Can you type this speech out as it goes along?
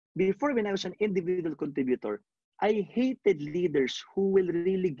Before, when I was an individual contributor, I hated leaders who will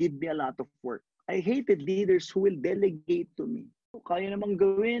really give me a lot of work. I hated leaders who will delegate to me. Kaya namang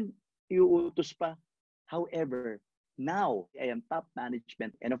gawin, iuutos pa. However, now I am top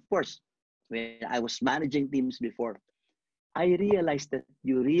management. And of course, when I was managing teams before, I realized that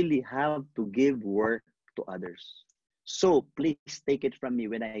you really have to give work to others. So please take it from me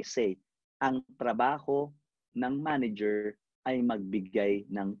when I say, ang trabaho ng manager ay magbigay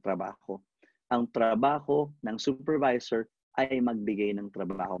ng trabaho. Ang trabaho ng supervisor ay magbigay ng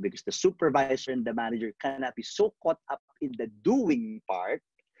trabaho, because the supervisor and the manager cannot be so caught up in the doing part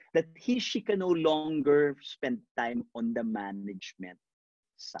that she can no longer spend time on the management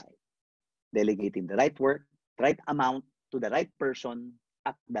side. Delegating the right work, right amount to the right person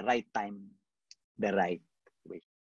at the right time, the right